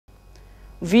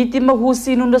Vitima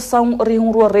Husi Inundasaun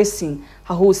Rihung Rua Racing,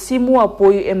 hahu Simu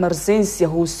apoio emergência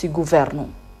Husi Governu.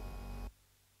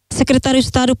 Secretário de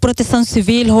Estado de Proteção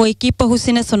Civil, a equipa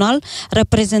Husi Nacional,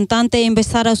 representante e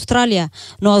embaixada Austrália,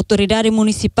 na autoridade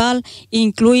municipal e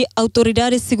inclui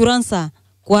autoridade de segurança.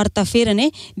 Quarta-feira,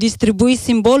 distribui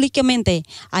simbolicamente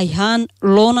Aihan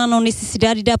lona na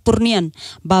necessidade da pornian,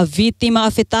 ba vítima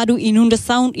afetado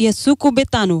inundação e a suco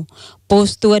betano.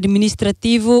 Posto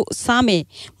administrativo Same,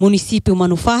 município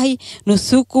Manufahi, no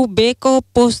suco Beco,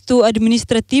 posto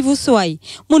administrativo Suai,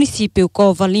 município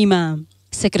Covalima.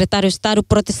 Secretário de Estado de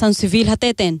Proteção Civil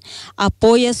Hateten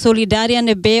apoia solidária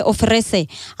nebe oferece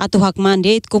a tuhak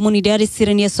mandate comunidade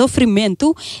sirenia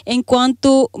sofrimento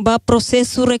enquanto ba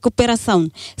processo recuperação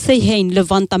sem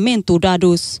levantamento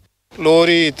dados.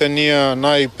 Lori tenia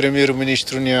nai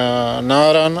primeiro-ministro nia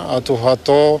naran atu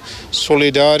hato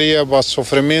solidária ba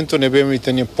sofrimento nebe mi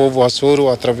tenia povo assuro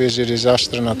através de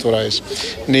desastres naturais.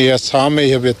 Nia Same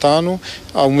e Betano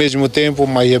ao mesmo tempo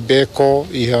mai Beco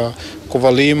e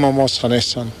Covalima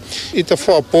Mosanesan. Ita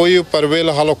foi apoio para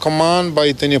vela halokaman ba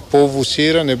itenia povo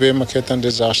sira nebe maketan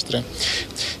desastre.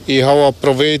 E how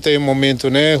aproveita o momento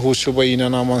Husu ba ina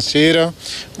na mansira,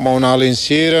 maunalin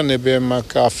sira nebe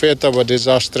mak afeta ba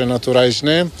desastre naturais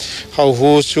how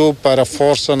Husu para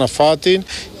força na fatin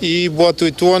e boa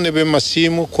tuitua nebe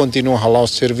Simu continua halau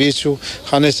serviço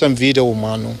hanesan vida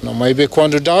humano. Mas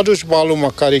quando dados balu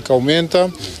macarica aumenta,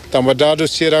 também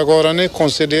dados sira agora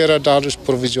considera dados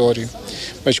provisórios.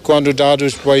 Mas quando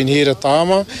dados vai ir a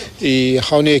tama e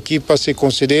a equipa se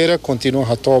considera,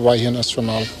 continua a toa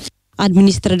nacional.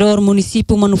 Administrador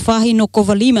município Manufahi no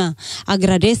Covalima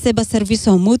agradece o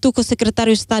serviço mútuo que o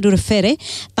secretário de Estado refere,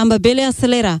 também bele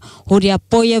acelera, onde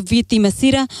apoia a vítima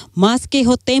sira, mas que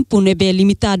o tempo é bem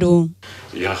limitado.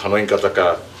 E a Hanoin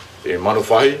Kataka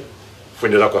Manufahi, foi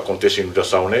nela que acontece em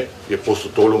Inundasaun, e posto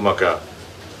tolo maca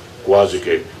quase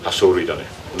que a sorrida.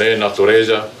 Ne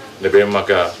natureza, ne bem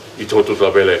maca e todo o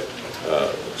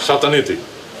satanete,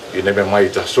 e ne bem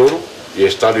mais a soro, e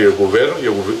Estado e o Governo, e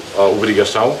a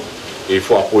obrigação e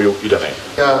foi apoio idane.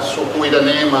 Ya suku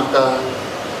idane maka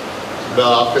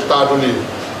da afetado ni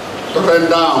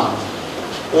rendam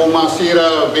o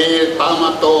masira be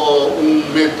tamato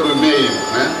 1,5 metro,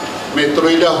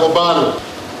 metro ida roubado.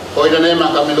 O idane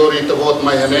maka melhori te voto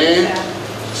mais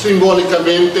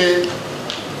simbolicamente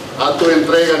a tua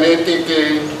entrega nete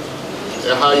que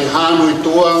Aihan e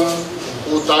tuang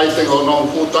putaiten ou não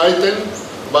putaiten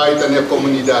vai ter a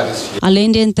comunidade. Além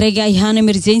de entrega Aihan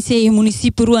emergência e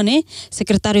município Ruane,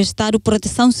 secretário de Estado de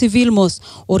Proteção Civil Mos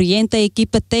orienta a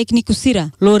equipa técnica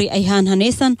Sira. Lori Aihan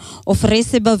Hanesan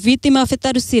oferece a vítima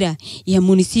afetada Sira e a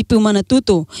município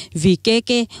Manatuto,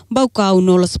 Viqueque, Baucau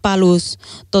no Los Palos.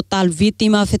 Total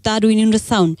vítima afetado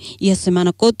inundação e a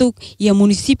semana Kotuk e a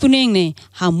município Nengne,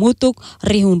 Hamutuk,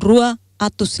 Rihun Rua,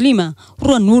 Atos Lima,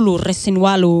 Rua Nulo,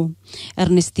 Resinualo.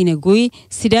 Ernestina Gui,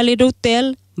 Cidade do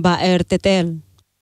Hotel, ba RTTL.